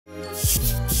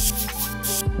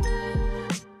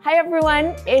Hi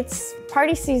everyone, it's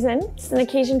party season. It's an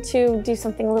occasion to do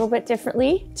something a little bit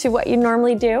differently to what you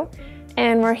normally do.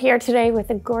 And we're here today with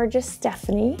a gorgeous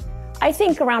Stephanie. I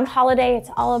think around holiday, it's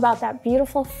all about that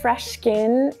beautiful fresh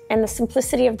skin and the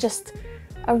simplicity of just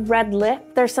a red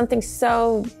lip. There's something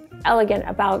so elegant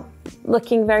about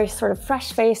looking very sort of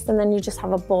fresh-faced and then you just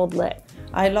have a bold lip.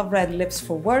 I love red lips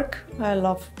for work. I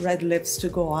love red lips to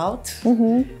go out.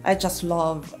 I just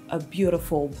love a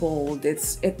beautiful, bold.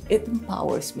 It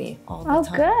empowers me all the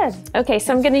time. Oh, good. Okay,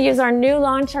 so I'm going to use our new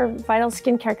launch, our Vital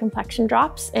Skincare Complexion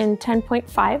Drops in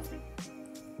 10.5. I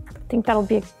think that'll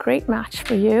be a great match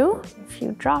for you. A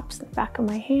few drops in the back of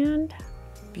my hand.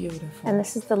 Beautiful. And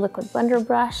this is the liquid blender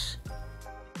brush.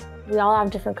 We all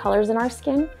have different colors in our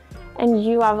skin. And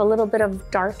you have a little bit of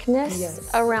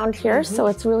darkness around here, so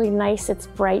it's really nice. It's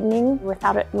brightening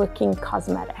without it looking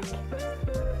cosmetic.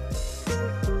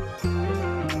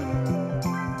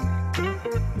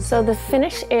 So the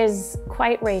finish is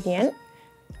quite radiant.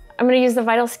 I'm going to use the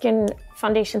Vital Skin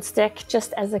foundation stick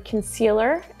just as a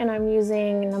concealer, and I'm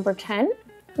using number 10.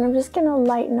 And I'm just going to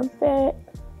lighten a bit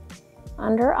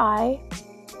under eye.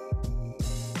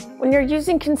 When you're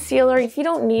using concealer, if you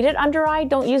don't need it under eye,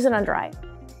 don't use it under eye.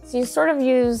 So you sort of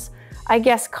use, I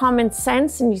guess, common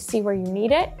sense and you see where you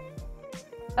need it.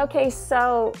 Okay,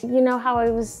 so you know how I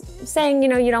was saying, you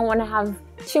know, you don't want to have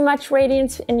too much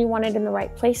radiance and you want it in the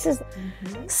right places.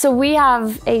 So we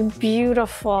have a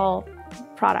beautiful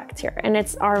product here and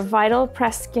it's our Vital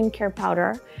Press Skincare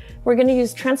Powder. We're going to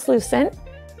use translucent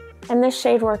and this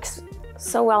shade works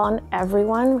so well on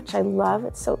everyone, which I love.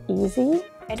 It's so easy.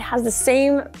 It has the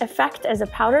same effect as a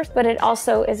powder, but it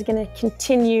also is going to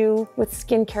continue with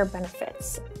skincare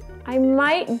benefits. I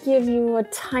might give you a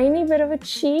tiny bit of a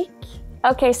cheek.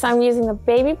 Okay, so I'm using a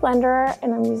baby blender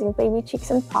and I'm using baby cheeks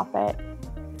and Pop It.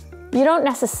 You don't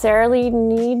necessarily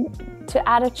need to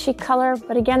add a cheek color,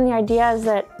 but again, the idea is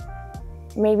that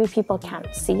maybe people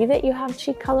can't see that you have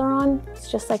cheek color on.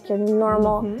 It's just like your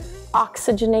normal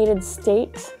oxygenated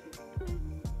state.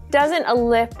 Doesn't a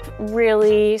lip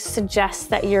really suggest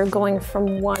that you're going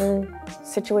from one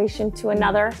situation to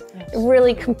another? It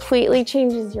really completely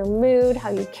changes your mood,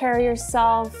 how you carry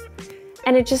yourself,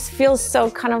 and it just feels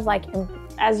so kind of like,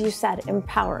 as you said,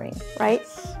 empowering, right?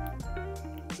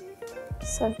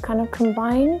 So I've kind of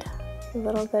combined a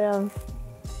little bit of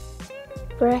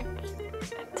brick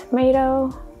and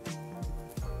tomato.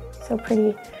 So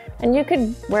pretty. And you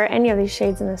could wear any of these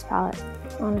shades in this palette,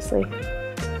 honestly.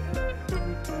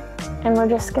 And we're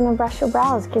just gonna brush your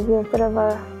brows, give you a bit of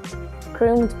a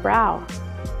groomed brow.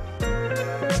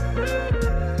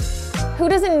 Who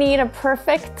doesn't need a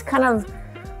perfect kind of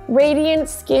radiant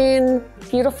skin,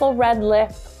 beautiful red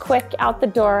lip, quick out the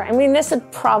door? I mean, this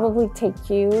would probably take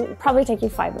you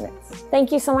 5 minutes.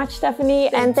 Thank you so much,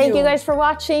 Stephanie. And thank you guys for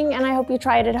watching, and I hope you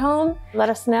try it at home. Let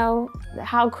us know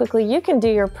how quickly you can do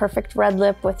your perfect red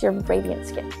lip with your radiant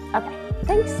skin. Okay,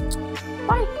 thanks,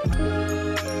 bye.